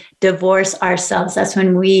we divorce ourselves. That's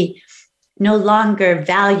when we no longer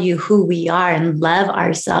value who we are and love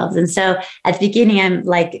ourselves. And so at the beginning,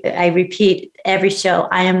 I repeat every show,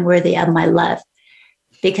 I am worthy of my love.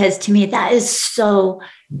 Because to me, that is so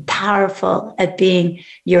powerful at being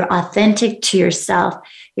you're authentic to yourself.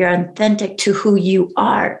 You're authentic to who you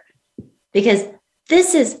are. Because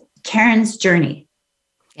this is Karen's journey.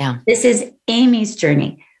 Yeah. This is Amy's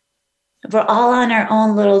journey. We're all on our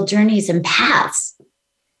own little journeys and paths.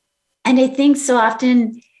 And I think so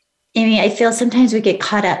often, Amy, I feel sometimes we get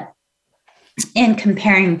caught up in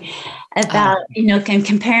comparing and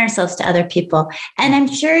compare ourselves to other people. And I'm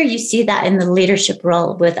sure you see that in the leadership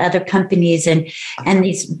role with other companies and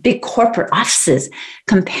these big corporate offices,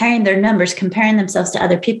 comparing their numbers, comparing themselves to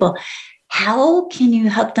other people. How can you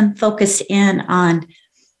help them focus in on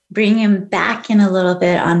bringing back in a little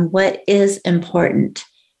bit on what is important?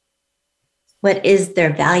 What is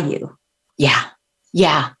their value? Yeah.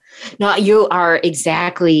 No, you are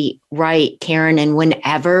exactly right, Karen. And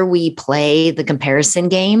whenever we play the comparison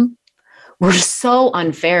game, we're so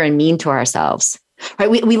unfair and mean to ourselves right?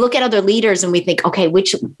 We look at other leaders and we think, okay,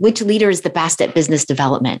 which leader is the best at business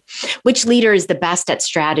development? Which leader is the best at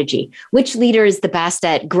strategy? Which leader is the best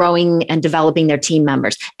at growing and developing their team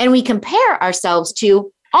members? And we compare ourselves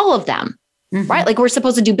to all of them, right? Like we're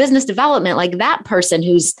supposed to do business development like that person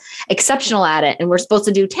who's exceptional at it. And we're supposed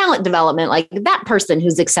to do talent development like that person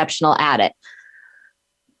who's exceptional at it.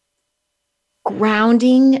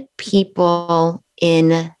 Grounding people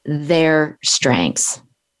in their strengths.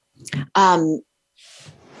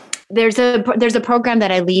 There's a program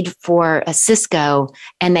that I lead for a Cisco,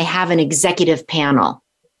 and they have an executive panel.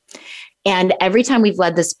 And every time we've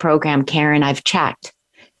led this program, Karen, I've checked.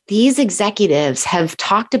 These executives have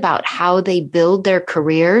talked about how they build their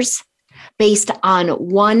careers based on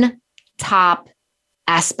one top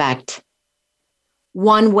aspect,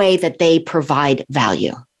 one way that they provide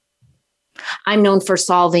value. I'm known for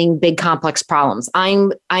solving big, complex problems.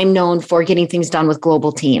 I'm known for getting things done with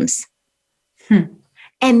global teams.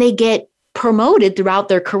 And they get promoted throughout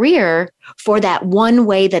their career for that one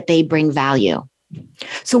way that they bring value.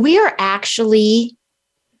 So we are actually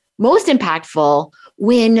most impactful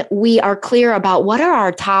when we are clear about what are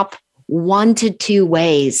our top 1 to 2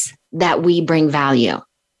 ways that we bring value.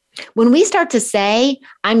 When we start to say,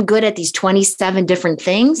 I'm good at these 27 different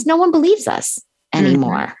things, no one believes us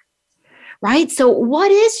anymore. Right? So what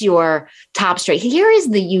is your top strength? Here is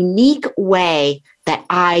the unique way that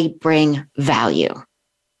I bring value.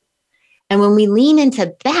 And when we lean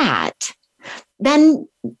into that, then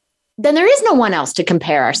there is no one else to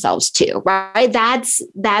compare ourselves to, right?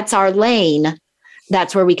 That's our lane.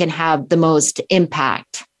 That's where we can have the most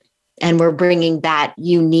impact. And we're bringing that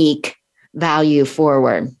unique value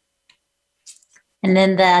forward. And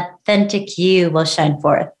then the authentic you will shine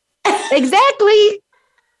forth. Exactly.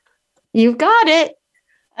 You've got it.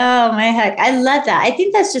 Oh my heck. I love that. I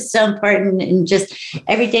think that's just so important in just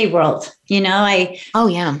everyday world. Oh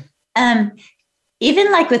yeah.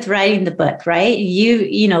 Even like with writing the book, right?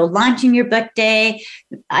 You know, launching your book day.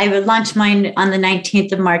 I would launch mine on the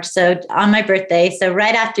 19th of March. So on my birthday. So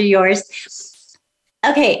right after yours.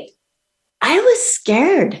 Okay. I was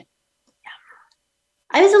scared.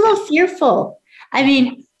 I was a little fearful. I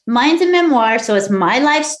mean, mine's a memoir, so it's my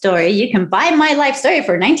life story. You can buy my life story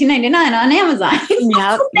for $19.99 on Amazon.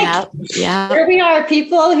 Yeah. Here we are,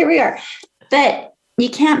 people. Here we are. But you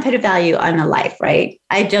can't put a value on a life, right?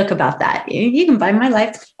 I joke about that. You can buy my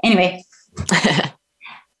life. Anyway. But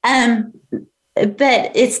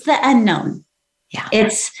it's the unknown. Yeah.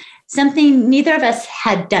 It's something neither of us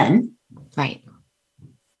had done. Right.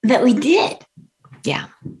 But we did. Yeah.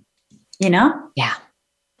 Yeah.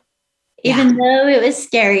 Even though it was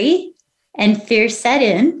scary and fear set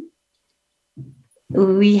in,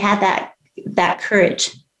 we had that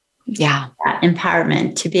courage, that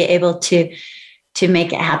empowerment to be able to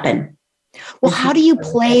make it happen. Well, how do you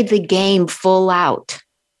play the game full out?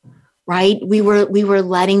 Right? We were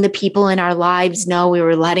letting the people in our lives know. We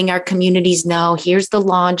were letting our communities know. Here's the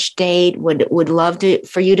launch date. Would love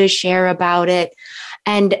for you to share about it.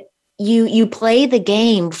 And you play the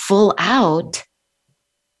game full out,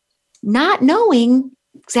 not knowing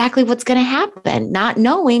exactly what's going to happen, not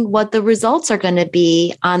knowing what the results are going to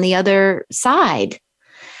be on the other side.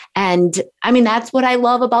 And I mean, that's what I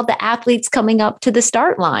love about the athletes coming up to the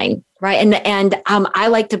start line, right? And I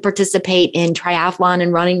like to participate in triathlon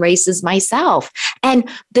and running races myself. And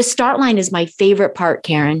the start line is my favorite part,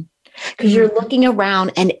 Karen, because you're looking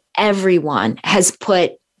around and everyone has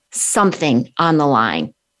put something on the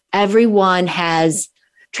line. Everyone has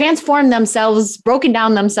transformed themselves, broken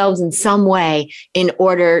down themselves in some way in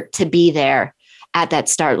order to be there at that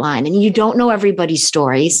start line. And you don't know everybody's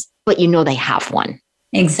stories, but you know they have one.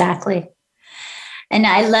 Exactly. And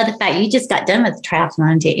I love the fact you just got done with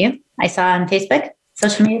triathlon, didn't you? I saw on Facebook,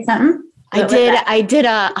 social media, something. I did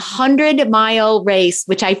a 100-mile race,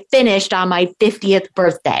 which I finished on my 50th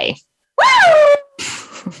birthday. Woo!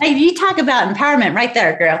 Hey, you talk about empowerment right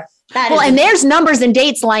there, girl. And there's numbers and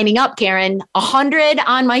dates lining up, Karen. 100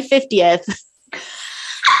 on my 50th.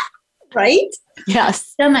 Right?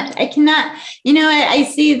 Yes. So much. I cannot, I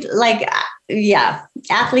see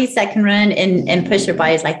athletes that can run and push their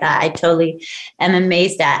bodies like that. I totally am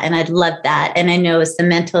amazed at, and I'd love that. And I know it's the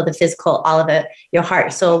mental, the physical, all of it, your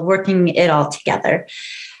heart. So working it all together.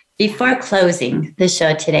 Before closing the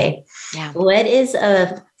show today, what is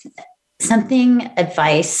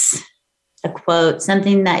advice, a quote,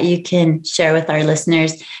 something that you can share with our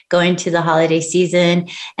listeners going to the holiday season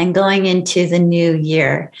and going into the new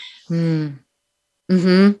year?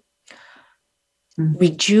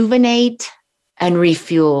 Rejuvenate and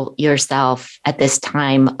refuel yourself at this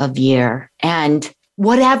time of year. And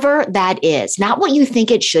whatever that is, not what you think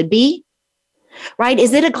it should be, right?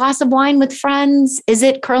 Is it a glass of wine with friends? Is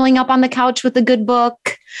it curling up on the couch with a good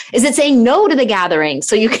book? Is it saying no to the gathering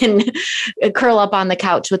so you can curl up on the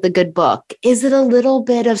couch with a good book? Is it a little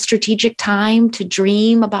bit of strategic time to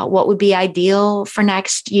dream about what would be ideal for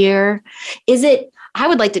next year? Is it, I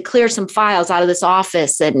would like to clear some files out of this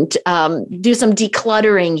office and do some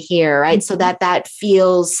decluttering here, right? So that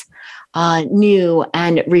feels new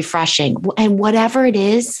and refreshing. And whatever it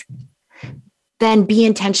is, then be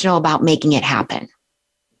intentional about making it happen.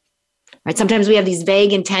 Right? Sometimes we have these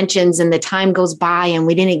vague intentions and the time goes by and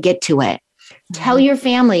we didn't get to it. Tell your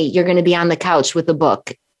family you're going to be on the couch with a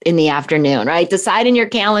book in the afternoon, right? Decide in your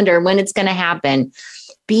calendar when it's going to happen.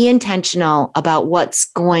 Be intentional about what's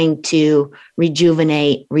going to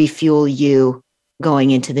rejuvenate, refuel you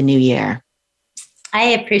going into the new year. I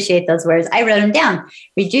appreciate those words. I wrote them down.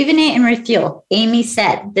 Rejuvenate and refuel. Amy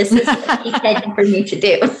said, this is what she said for me to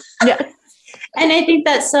do. Yeah. And I think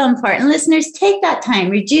that's so important. Listeners, take that time.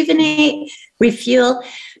 Rejuvenate, refuel.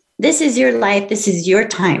 This is your life. This is your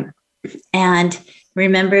time. And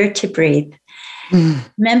remember to breathe.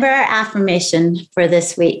 Remember our affirmation for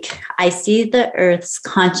this week. I see the earth's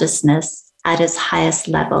consciousness at its highest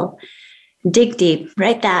level. Dig deep,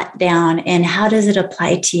 write that down. And how does it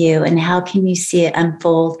apply to you? And how can you see it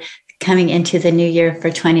unfold coming into the new year for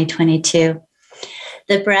 2022?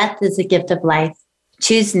 The breath is a gift of life.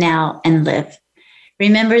 Choose now and live.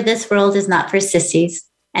 Remember, this world is not for sissies,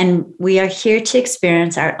 and we are here to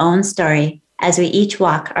experience our own story as we each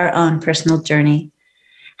walk our own personal journey.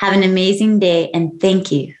 Have an amazing day, and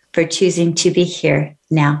thank you for choosing to be here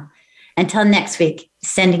now. Until next week,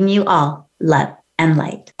 sending you all love and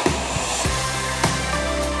light.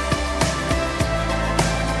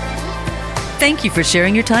 Thank you for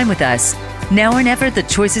sharing your time with us. Now or Never, The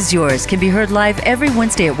Choice is Yours can be heard live every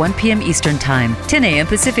Wednesday at 1 p.m. Eastern Time, 10 a.m.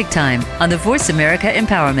 Pacific Time on the Voice America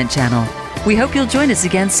Empowerment Channel. We hope you'll join us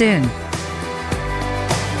again soon.